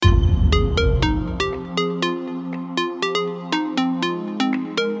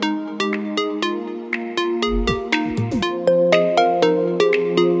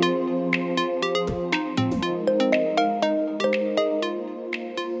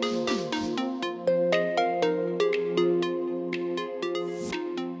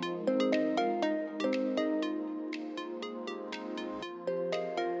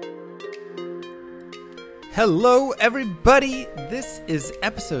Hello, everybody. This is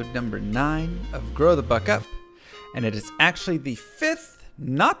episode number 9 of Grow the Buck Up, and it is actually the 5th,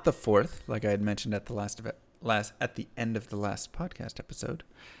 not the 4th, like I had mentioned at the end of the last podcast episode,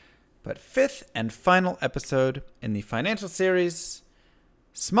 but 5th and final episode in the financial series,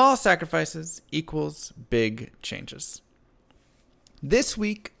 Small Sacrifices Equals Big Changes. This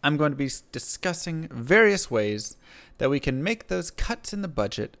week, I'm going to be discussing various ways that we can make those cuts in the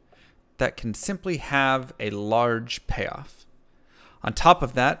budget that can simply have a large payoff. On top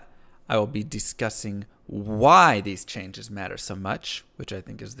of that, I will be discussing why these changes matter so much, which I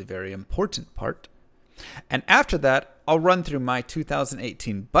think is the very important part. And after that, I'll run through my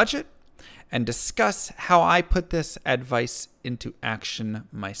 2018 budget and discuss how I put this advice into action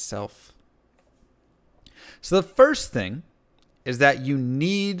myself. So the first thing is that you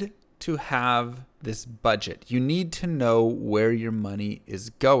need to have this budget. You need to know where your money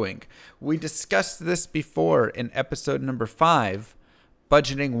is going. We discussed this before in episode number 5,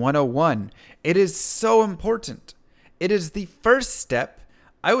 Budgeting 101. It is so important. It is the first step.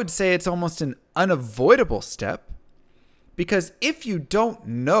 I would say it's almost an unavoidable step, because if you don't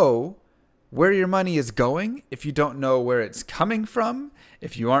know where your money is going, if you don't know where it's coming from,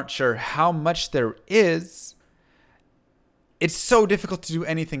 if you aren't sure how much there is, it's so difficult to do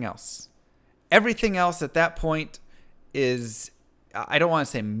anything else. Everything else at that point is, I don't want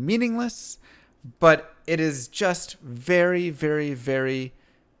to say meaningless, but it is just very, very, very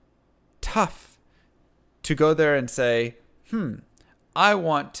tough to go there and say, I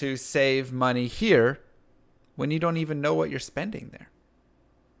want to save money here, when you don't even know what you're spending there,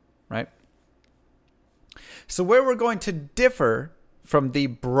 right? So where we're going to differ from the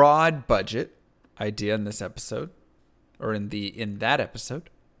broad budget idea in this episode, or in that episode,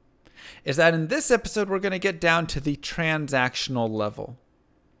 is that in this episode, we're going to get down to the transactional level.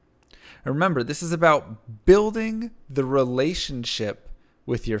 And remember, this is about building the relationship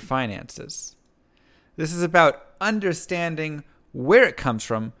with your finances. This is about understanding where it comes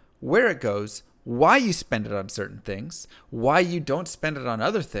from, where it goes, why you spend it on certain things, why you don't spend it on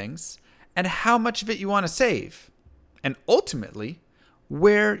other things, and how much of it you want to save, and ultimately,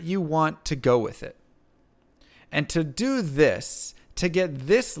 where you want to go with it. And to do this, to get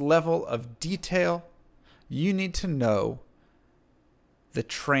this level of detail, you need to know the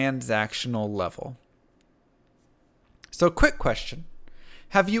transactional level. So, quick question.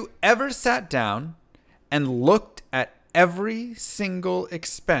 Have you ever sat down and looked at every single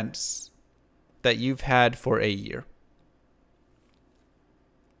expense that you've had for a year?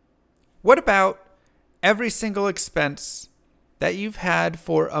 What about every single expense that you've had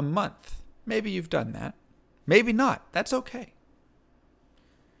for a month? Maybe you've done that. Maybe not. That's okay.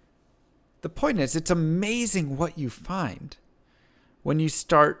 The point is, it's amazing what you find when you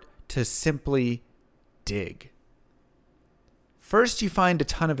start to simply dig. First, you find a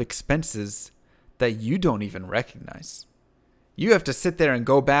ton of expenses that you don't even recognize. You have to sit there and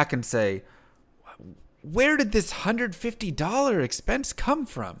go back and say, where did this $150 expense come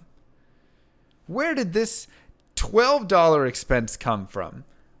from? Where did this $12 expense come from?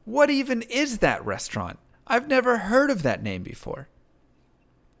 What even is that restaurant? I've never heard of that name before.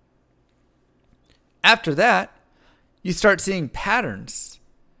 After that, you start seeing patterns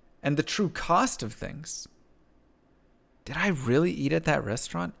and the true cost of things. Did I really eat at that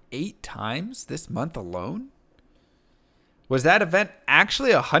restaurant 8 times this month alone? Was that event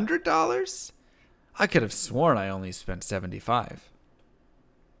actually $100? I could have sworn I only spent $75.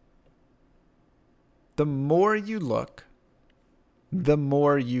 The more you look, the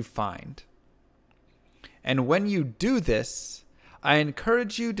more you find. And when you do this, I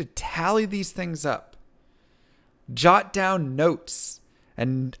encourage you to tally these things up. Jot down notes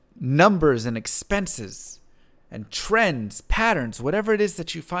and numbers and expenses and trends, patterns, whatever it is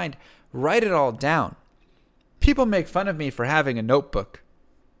that you find, write it all down. People make fun of me for having a notebook,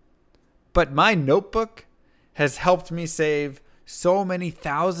 but my notebook has helped me save so many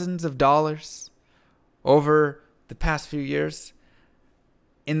thousands of dollars over the past few years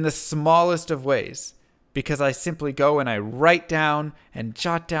in the smallest of ways, because I simply go and I write down and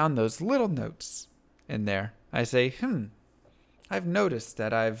jot down those little notes in there. I say, I've noticed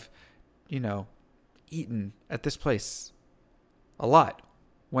that I've, eaten at this place a lot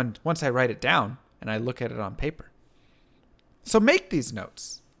once I write it down and I look at it on paper. So make these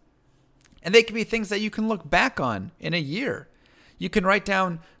notes. And they can be things that you can look back on in a year. You can write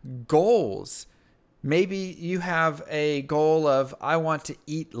down goals. Maybe you have a goal of, I want to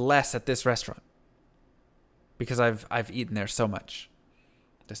eat less at this restaurant because I've eaten there so much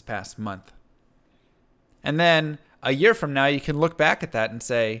this past month. And then a year from now, you can look back at that and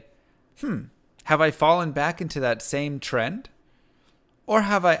say, Have I fallen back into that same trend? Or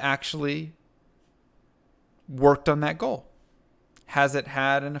have I actually worked on that goal? Has it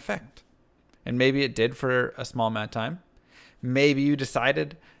had an effect? And maybe it did for a small amount of time. Maybe you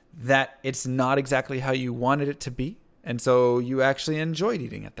decided that it's not exactly how you wanted it to be, and so you actually enjoyed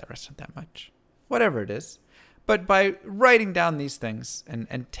eating at that restaurant that much. Whatever it is. But by writing down these things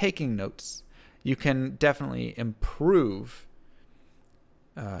and taking notes, you can definitely improve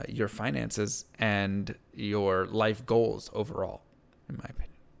your finances and your life goals overall, in my opinion.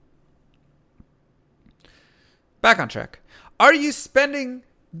 Back on track. Are you spending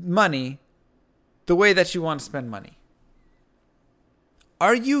money the way that you want to spend money?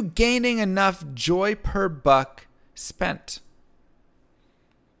 Are you gaining enough joy per buck spent?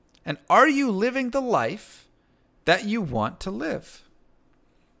 And are you living the life that you want to live?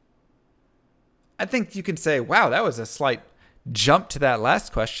 I think you can say, wow, that was a slight jump to that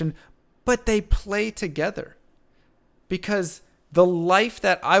last question, but they play together. Because the life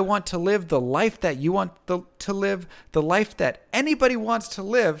that I want to live, the life that you want to live, the life that anybody wants to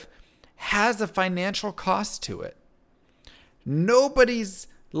live has a financial cost to it. Nobody's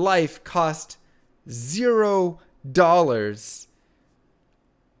life cost $0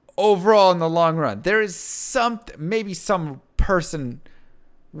 overall in the long run. There is maybe some person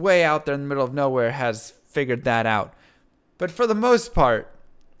way out there in the middle of nowhere has figured that out. But for the most part,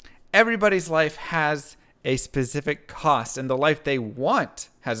 everybody's life has a specific cost, and the life they want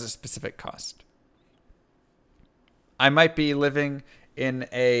has a specific cost. I might be living in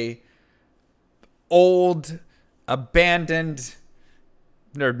a old, abandoned,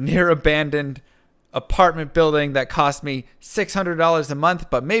 or near abandoned apartment building that cost me $600 a month,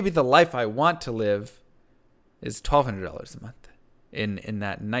 but maybe the life I want to live is $1,200 a month in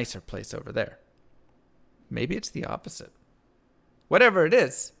that nicer place over there. Maybe it's the opposite. Whatever it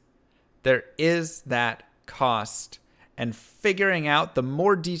is, there is that cost, and figuring out the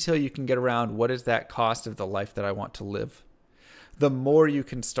more detail you can get around what is that cost of the life that I want to live, the more you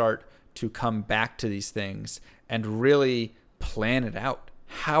can start to come back to these things and really plan it out.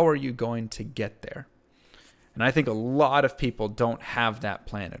 How are you going to get there? And I think a lot of people don't have that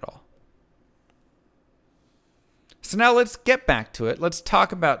plan at all. So now let's get back to it. Let's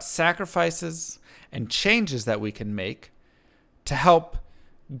talk about sacrifices and changes that we can make to help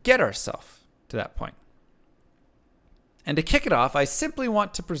get ourselves to that point. And to kick it off, I simply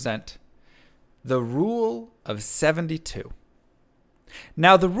want to present the Rule of 72.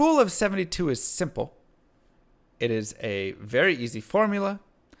 Now, the Rule of 72 is simple. It is a very easy formula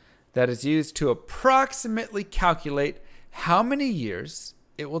that is used to approximately calculate how many years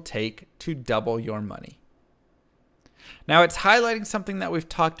it will take to double your money. Now, it's highlighting something that we've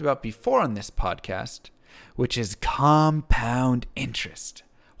talked about before on this podcast, which is compound interest.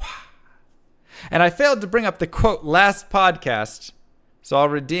 And I failed to bring up the quote last podcast, so I'll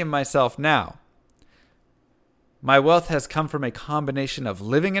redeem myself now. My wealth has come from a combination of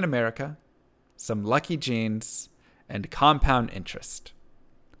living in America, some lucky genes, and compound interest.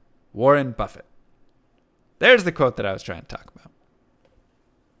 Warren Buffett. There's the quote that I was trying to talk about.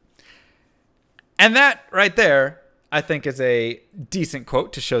 And that right there, I think, is a decent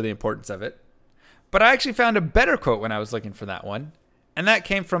quote to show the importance of it. But I actually found a better quote when I was looking for that one, and that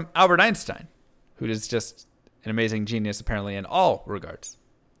came from Albert Einstein, who is just an amazing genius apparently in all regards.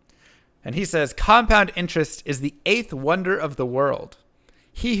 And he says, compound interest is the eighth wonder of the world.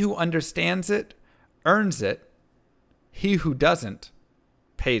 He who understands it earns it. He who doesn't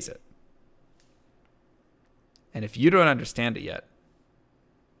pays it. And if you don't understand it yet,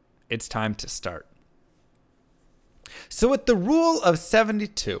 it's time to start. So with the Rule of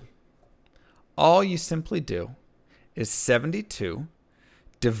 72, all you simply do is 72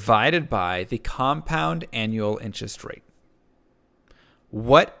 divided by the compound annual interest rate.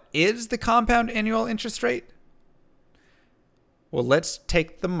 What is the compound annual interest rate? Well, let's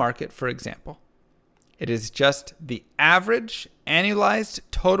take the market for example. It is just the average annualized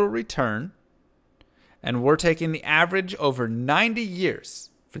total return, and we're taking the average over 90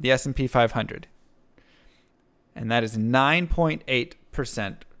 years for the S&P 500. And that is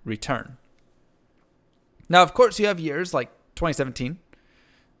 9.8% return. Now, of course, you have years like 2017,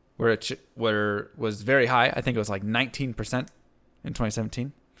 where it was very high. I think it was like 19% in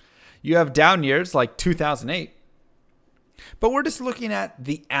 2017. You have down years like 2008. But we're just looking at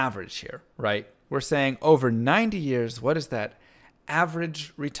the average here, right? We're saying over 90 years, what is that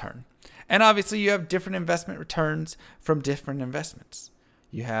average return? And obviously, you have different investment returns from different investments.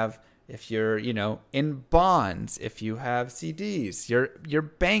 You have, if you're, in bonds, if you have CDs, your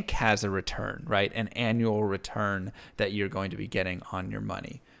bank has a return, right? An annual return that you're going to be getting on your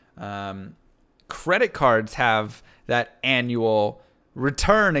money. credit cards have that annual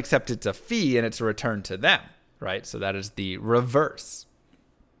return, except it's a fee and it's a return to them, right? So that is the reverse.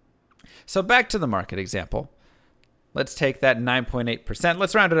 So back to the market example. Let's take that 9.8%.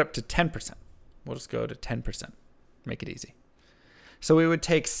 Let's round it up to 10%. We'll just go to 10%. Make it easy. So we would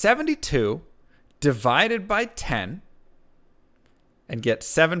take 72 divided by 10 and get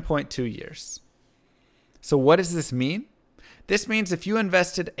 7.2 years. So what does this mean? This means if you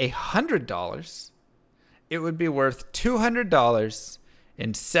invested $100, it would be worth $200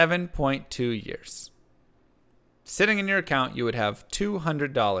 in 7.2 years. Sitting in your account, you would have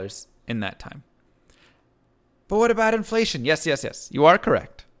 $200 in that time. But what about inflation? Yes. You are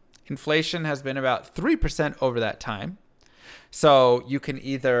correct. Inflation has been about 3% over that time. So you can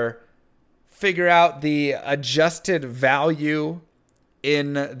either figure out the adjusted value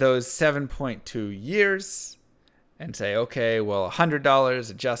in those 7.2 years and say, okay, well,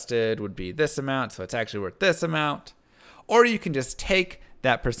 $100 adjusted would be this amount, so it's actually worth this amount. Or you can just take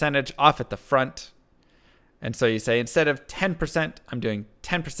that percentage off at the front. And so you say, instead of 10%, I'm doing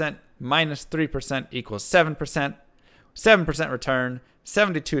 10% minus 3% equals 7%. 7% return,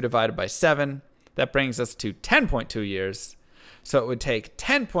 72 divided by 7. That brings us to 10.2 years. So it would take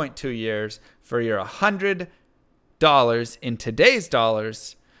 10.2 years for your $100 in today's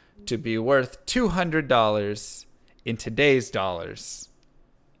dollars to be worth $200 in today's dollars,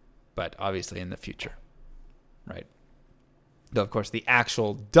 but obviously in the future, right? Though, of course, the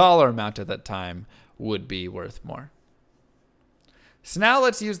actual dollar amount at that time would be worth more. So now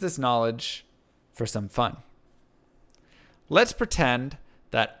let's use this knowledge for some fun. Let's pretend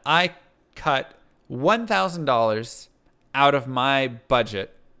that I cut $1,000 out of my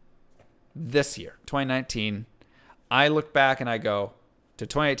budget this year, 2019. I look back and I go to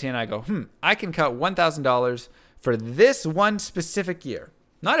 2018 and I go, I can cut $1,000 for this one specific year.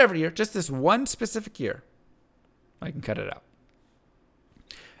 Not every year, just this one specific year. I can cut it out.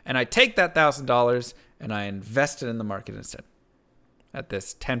 And I take that $1,000 and I invest it in the market instead at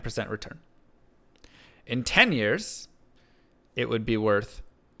this 10% return. In 10 years, it would be worth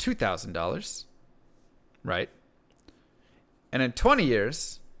 $2,000, right? And in 20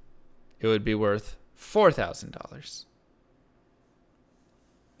 years, it would be worth $4,000.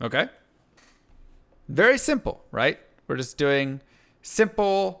 Okay? Very simple, right? We're just doing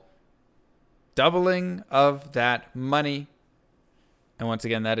simple doubling of that money. And once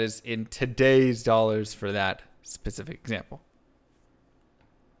again, that is in today's dollars for that specific example.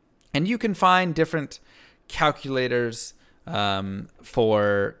 And you can find different calculators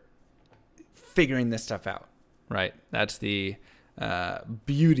for figuring this stuff out, right? That's the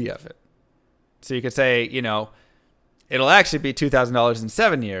beauty of it. So you could say, it'll actually be $2,000 in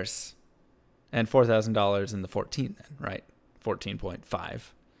 7 years and $4,000 in the 14 then, right?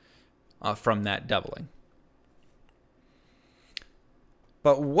 14.5 from that doubling.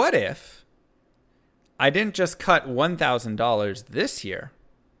 But what if I didn't just cut $1,000 this year?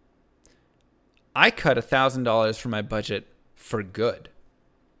 I cut $1,000 from my budget for good,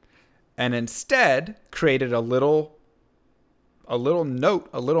 and instead created a little note,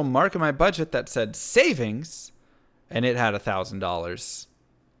 a little mark in my budget that said savings, and it had $1,000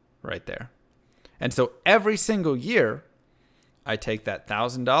 right there. And so every single year, I take that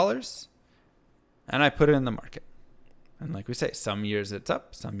 $1,000 and I put it in the market. And like we say, some years it's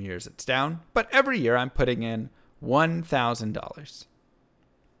up, some years it's down, but every year I'm putting in $1,000.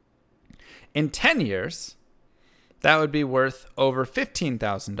 In 10 years, that would be worth over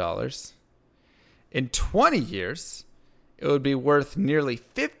 $15,000. In 20 years, it would be worth nearly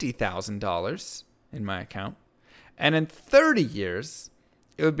 $50,000 in my account. And in 30 years,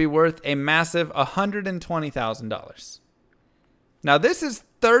 it would be worth a massive $120,000. Now, this is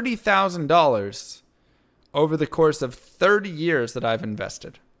 $30,000 over the course of 30 years that I've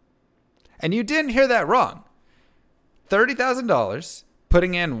invested. And you didn't hear that wrong. $30,000,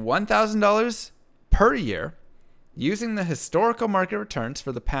 putting in $1,000 per year, using the historical market returns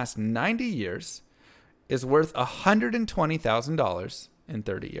for the past 90 years, is worth $120,000 in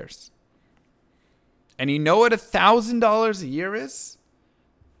 30 years. And you know what $1,000 a year is?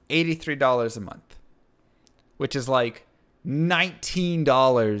 $83 a month, which is like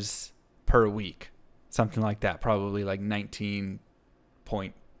 $19 per week. Something like that, probably like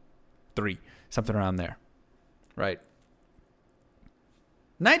 19.3, something around there, right?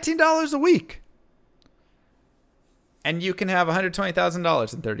 $19 a week. And you can have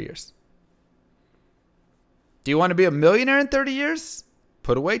 $120,000 in 30 years. Do you want to be a millionaire in 30 years?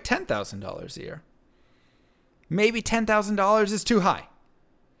 Put away $10,000 a year. Maybe $10,000 is too high.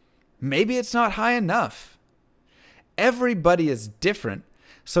 Maybe it's not high enough. Everybody is different.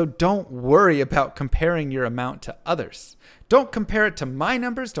 So don't worry about comparing your amount to others. Don't compare it to my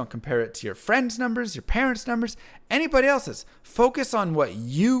numbers. Don't compare it to your friends' numbers, your parents' numbers, anybody else's. Focus on what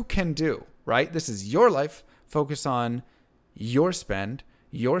you can do, right? This is your life. Focus on your spend,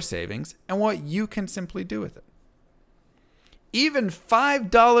 your savings, and what you can simply do with it. Even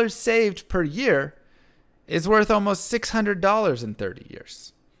 $5 saved per year is worth almost $600 in 30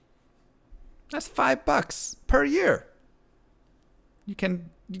 years. That's $5 per year.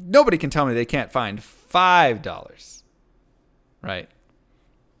 Nobody can tell me they can't find $5, right?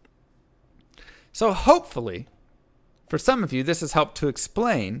 So hopefully, for some of you, this has helped to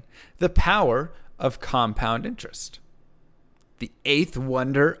explain the power of compound interest, the eighth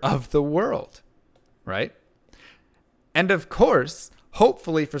wonder of the world, right? And of course,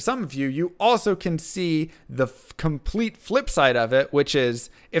 hopefully for some of you, you also can see the complete flip side of it, which is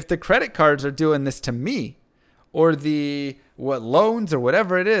if the credit cards are doing this to me, or what loans or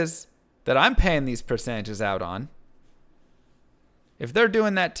whatever it is that I'm paying these percentages out on, if they're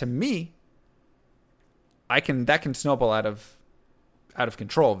doing that to me, that can snowball out of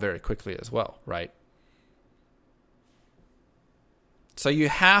control very quickly as well, right? So you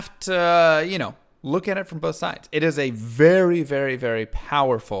have to, look at it from both sides. It is a very, very, very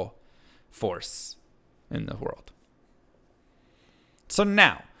powerful force in the world. So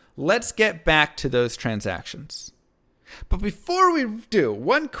now, let's get back to those transactions. But before we do,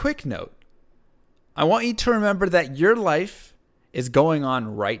 one quick note. I want you to remember that your life is going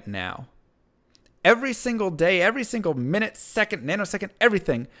on right now. Every single day, every single minute, second, nanosecond,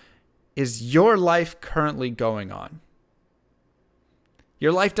 everything is your life currently going on.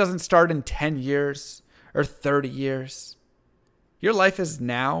 Your life doesn't start in 10 years or 30 years. Your life is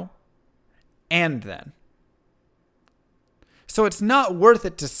now and then. So it's not worth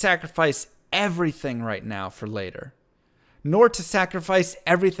it to sacrifice everything right now for later, nor to sacrifice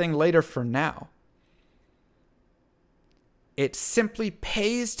everything later for now. It simply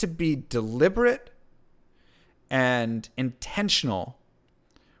pays to be deliberate and intentional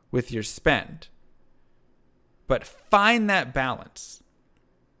with your spend. But find that balance.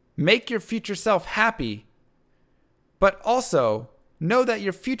 Make your future self happy, but also know that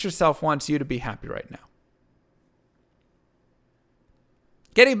your future self wants you to be happy right now.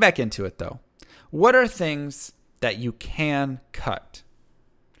 Getting back into it though, what are things that you can cut?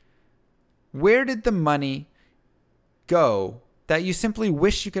 Where did the money go that you simply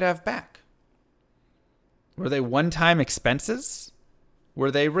wish you could have back? Were they one-time expenses?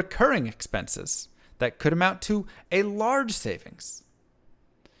 Were they recurring expenses that could amount to a large savings?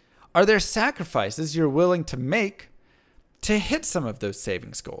 Are there sacrifices you're willing to make to hit some of those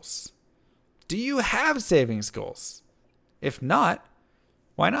savings goals? Do you have savings goals? If not,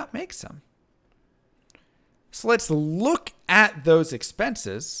 why not make some? So let's look at those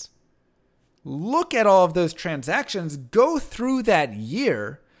expenses, look at all of those transactions, go through that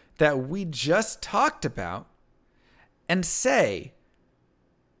year that we just talked about and say,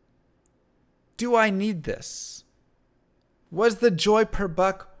 do I need this? Was the joy per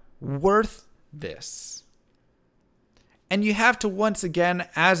buck worth this? And you have to, once again,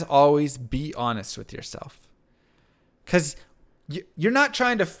 as always, be honest with yourself. Because you're not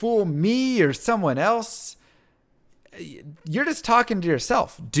trying to fool me or someone else. You're just talking to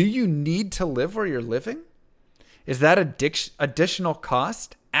yourself. Do you need to live where you're living? Is that additional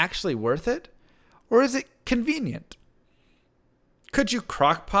cost actually worth it? Or is it convenient? Could you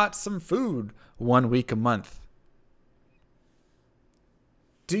crock-pot some food 1 week a month?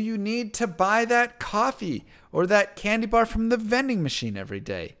 Do you need to buy that coffee or that candy bar from the vending machine every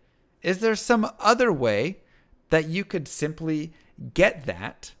day? Is there some other way that you could simply get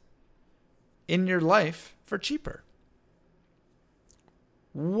that in your life for cheaper?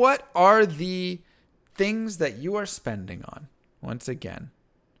 What are the things that you are spending on, once again,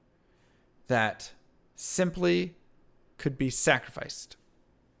 that simply could be sacrificed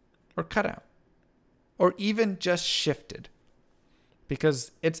or cut out or even just shifted?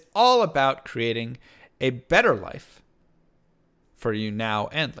 Because it's all about creating a better life for you now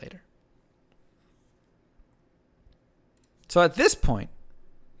and later. So at this point,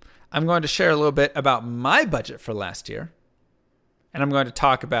 I'm going to share a little bit about my budget for last year. And I'm going to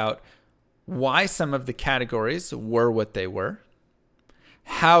talk about why some of the categories were what they were,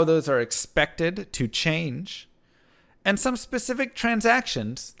 how those are expected to change, and some specific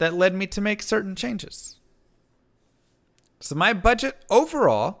transactions that led me to make certain changes. So my budget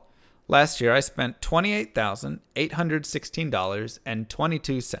overall, last year I spent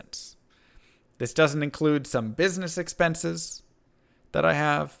 $28,816.22. This doesn't include some business expenses that I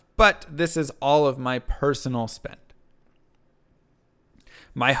have, but this is all of my personal spend.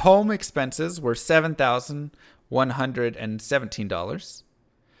 My home expenses were $7,117,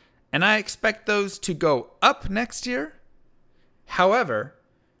 and I expect those to go up next year. However,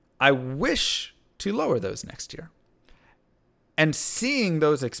 I wish to lower those next year. And seeing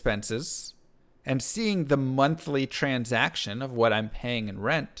those expenses and seeing the monthly transaction of what I'm paying in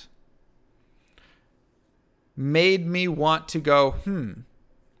rent made me want to go,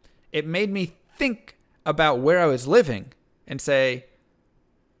 It made me think about where I was living and say,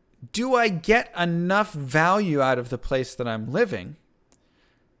 do I get enough value out of the place that I'm living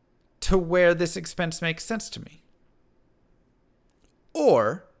to where this expense makes sense to me?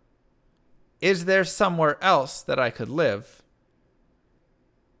 Or is there somewhere else that I could live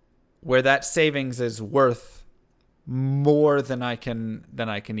where that savings is worth more than I can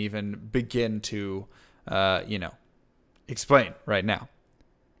even begin to explain right now?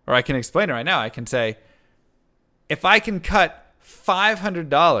 Or I can explain it right now. I can say, if I can cut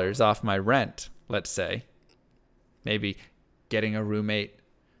 $500 off my rent, let's say, maybe getting a roommate,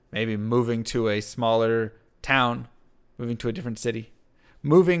 maybe moving to a smaller town, moving to a different city,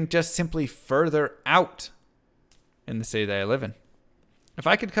 moving just simply further out in the city that I live in. If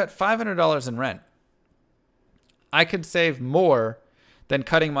I could cut $500 in rent, I could save more than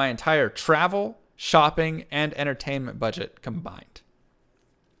cutting my entire travel, shopping, and entertainment budget combined.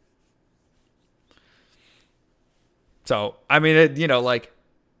 So, I mean,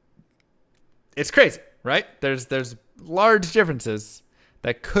 it's crazy, right? There's large differences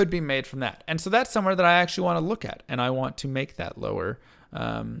that could be made from that. And so that's somewhere that I actually want to look at, and I want to make that lower.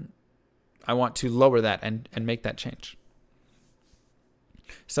 I want to lower that and make that change.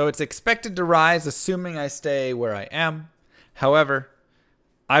 So it's expected to rise, assuming I stay where I am. However,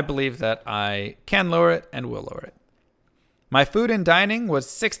 I believe that I can lower it and will lower it. My food and dining was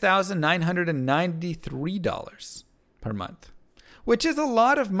 $6,993 per month, which is a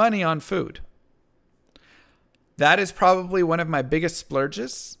lot of money on food. That is probably one of my biggest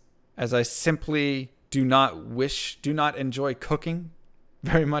splurges, as I simply do not enjoy cooking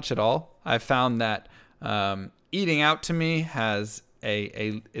very much at all. I've found that eating out to me is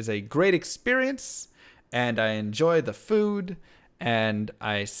a great experience, and I enjoy the food, and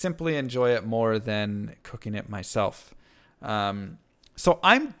I simply enjoy it more than cooking it myself. So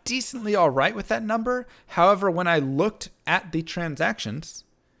I'm decently all right with that number. However, when I looked at the transactions,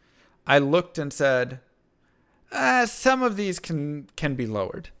 I looked and said, some of these can be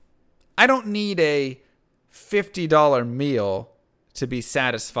lowered. I don't need a $50 meal to be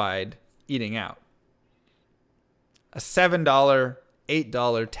satisfied eating out. A $7, $8,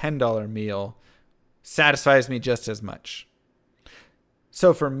 $10 meal satisfies me just as much.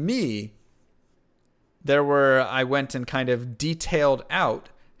 So for me, I went and kind of detailed out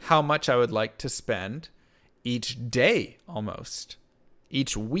how much I would like to spend each day almost,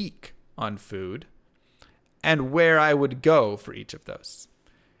 each week on food, and where I would go for each of those.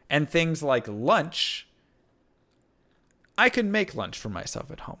 And things like lunch, I could make lunch for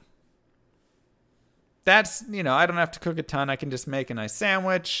myself at home. That's, I don't have to cook a ton. I can just make a nice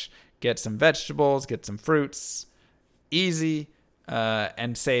sandwich, get some vegetables, get some fruits, easy,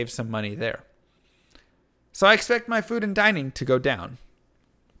 and save some money there. So I expect my food and dining to go down.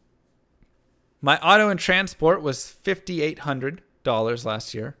 My auto and transport was $5,800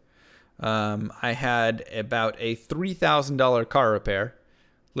 last year. I had about a $3,000 car repair,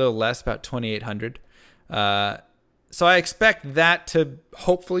 a little less, about $2,800. So I expect that to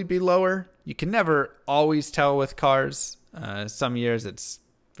hopefully be lower. You can never always tell with cars. Some years it's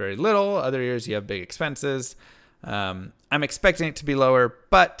very little. Other years you have big expenses. I'm expecting it to be lower,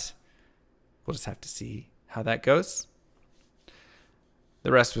 but we'll just have to see how that goes.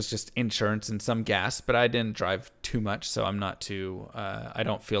 The rest was just insurance and some gas, but I didn't drive too much, so I'm not too, I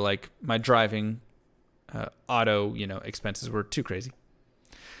don't feel like my driving auto, expenses were too crazy.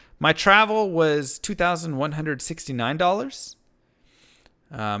 My travel was $2,169.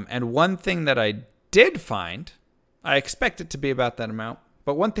 And one thing that I did find, I expect it to be about that amount,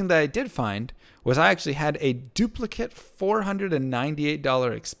 but one thing that I did find was I actually had a duplicate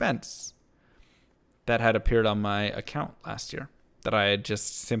 $498 expense that had appeared on my account last year that I had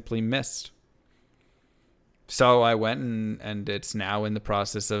just simply missed. So I went and it's now in the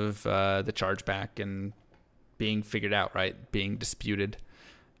process of the chargeback and being figured out, right? Being disputed.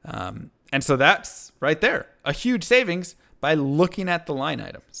 And so that's right there, a huge savings by looking at the line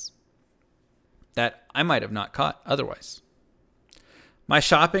items that I might have not caught otherwise. My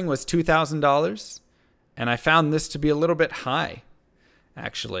shopping was $2,000, and I found this to be a little bit high,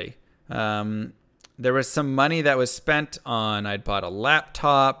 actually. There was some money that was spent on, I'd bought a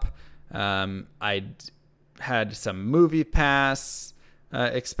laptop, I'd had some movie pass,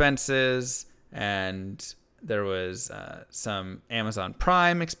 expenses, and there was some Amazon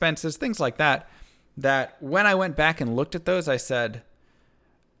Prime expenses, things like that, that when I went back and looked at those, I said,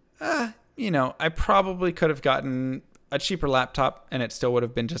 I probably could have gotten a cheaper laptop and it still would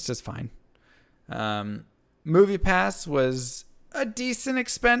have been just as fine. MoviePass was a decent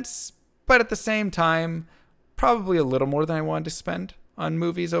expense, but at the same time, probably a little more than I wanted to spend on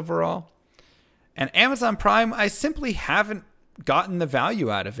movies overall. And Amazon Prime, I simply haven't gotten the value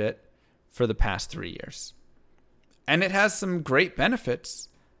out of it for the past 3 years. And it has some great benefits,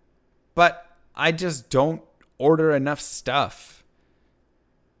 but I just don't order enough stuff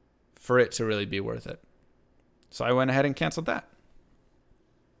for it to really be worth it. So I went ahead and canceled that.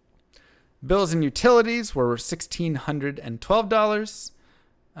 Bills and utilities were $1,612.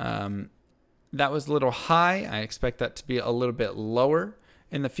 That was a little high. I expect that to be a little bit lower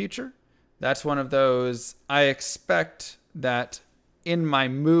in the future. That's one of those, I expect that in my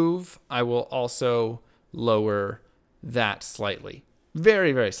move, I will also lower that slightly.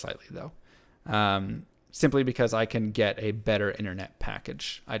 Very, very slightly, though. Simply because I can get a better internet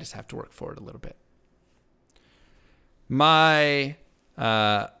package. I just have to work for it a little bit. My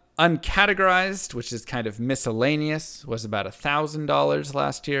uncategorized, which is kind of miscellaneous, was about $1,000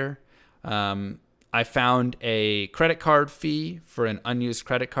 last year. I found a credit card fee for an unused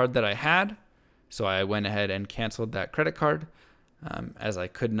credit card that I had. So I went ahead and canceled that credit card as I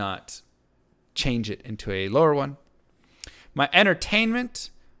could not change it into a lower one. My entertainment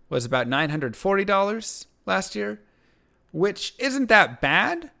was about $940 last year, which isn't that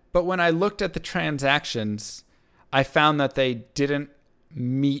bad. But when I looked at the transactions, I found that they didn't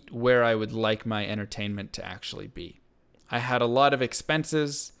meet where I would like my entertainment to actually be. I had a lot of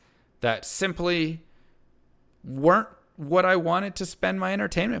expenses that simply weren't what I wanted to spend my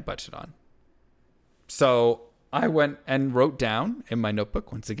entertainment budget on. So I went and wrote down in my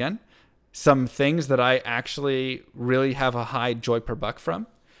notebook, once again, some things that I actually really have a high joy per buck from,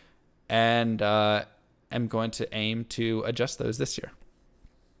 and am going to aim to adjust those this year.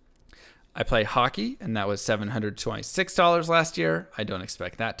 I play hockey, and that was $726 last year. I don't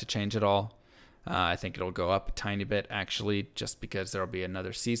expect that to change at all. I think it'll go up a tiny bit, actually, just because there'll be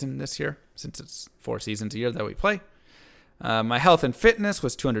another season this year, since it's 4 seasons a year that we play. My health and fitness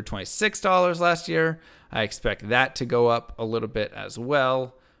was $226 last year. I expect that to go up a little bit as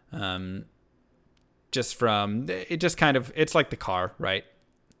well. It's like the car, right?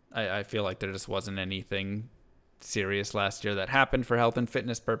 I feel like there just wasn't anything serious last year that happened for health and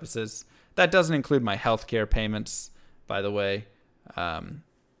fitness purposes. That doesn't include my healthcare payments, by the way.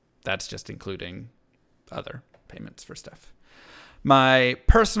 That's just including other payments for stuff. My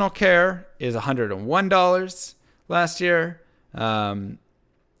personal care is $101 last year. I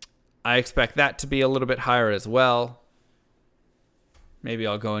expect that to be a little bit higher as well. Maybe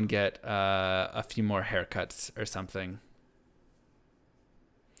I'll go and get a few more haircuts or something.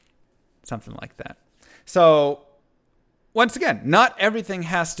 Something like that. So, once again, not everything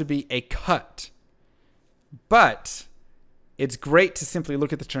has to be a cut. But it's great to simply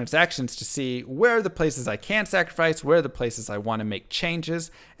look at the transactions to see where are the places I can sacrifice, where are the places I want to make changes,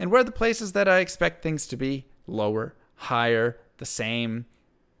 and where are the places that I expect things to be lower, higher, the same,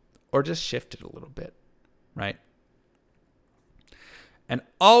 or just shifted a little bit, right? And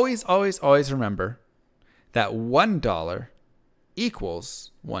always, always, always remember that $1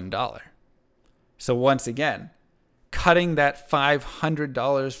 equals $1. So once again, cutting that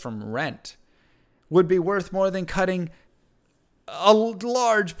 $500 from rent would be worth more than cutting a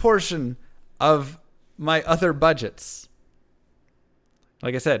large portion of my other budgets.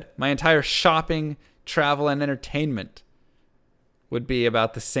 Like I said, my entire shopping, travel, and entertainment would be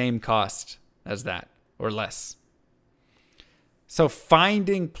about the same cost as that, or less. So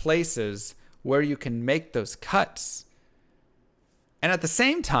finding places where you can make those cuts, and at the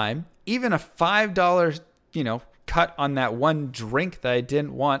same time, even a $5, cut on that one drink that I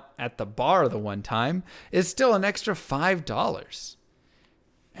didn't want at the bar the one time is still an extra $5.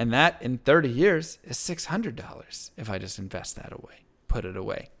 And that in 30 years is $600 if I just invest that away, put it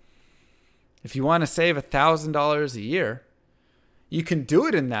away. If you want to save $1,000 a year, you can do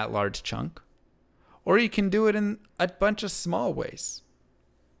it in that large chunk, or you can do it in a bunch of small ways.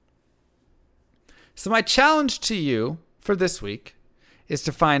 So my challenge to you for this week is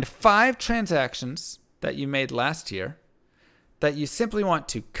to find 5 transactions that you made last year that you simply want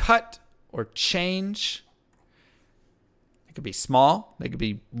to cut or change. It could be small. They could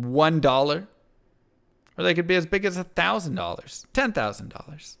be $1, or they could be as big as $1,000,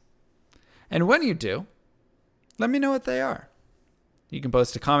 $10,000. And when you do, let me know what they are. You can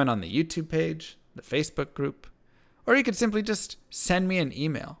post a comment on the YouTube page, the Facebook group, or you could simply just send me an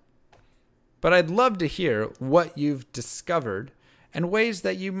email. But I'd love to hear what you've discovered and ways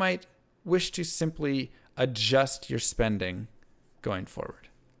that you might wish to simply adjust your spending going forward.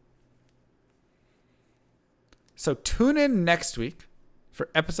 So tune in next week for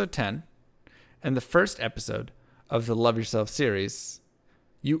episode 10 and the first episode of the Love Yourself series,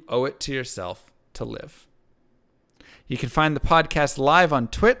 You Owe It to Yourself to Live. You can find the podcast live on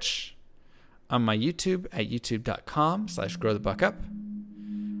Twitch, on my YouTube at youtube.com/growthebuckup,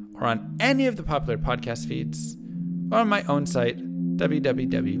 or on any of the popular podcast feeds, or on my own site,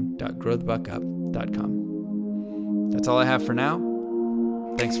 www.growthebuckup.com. That's all I have for now.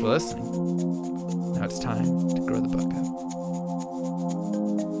 Thanks for listening. Now it's time to grow the buck up.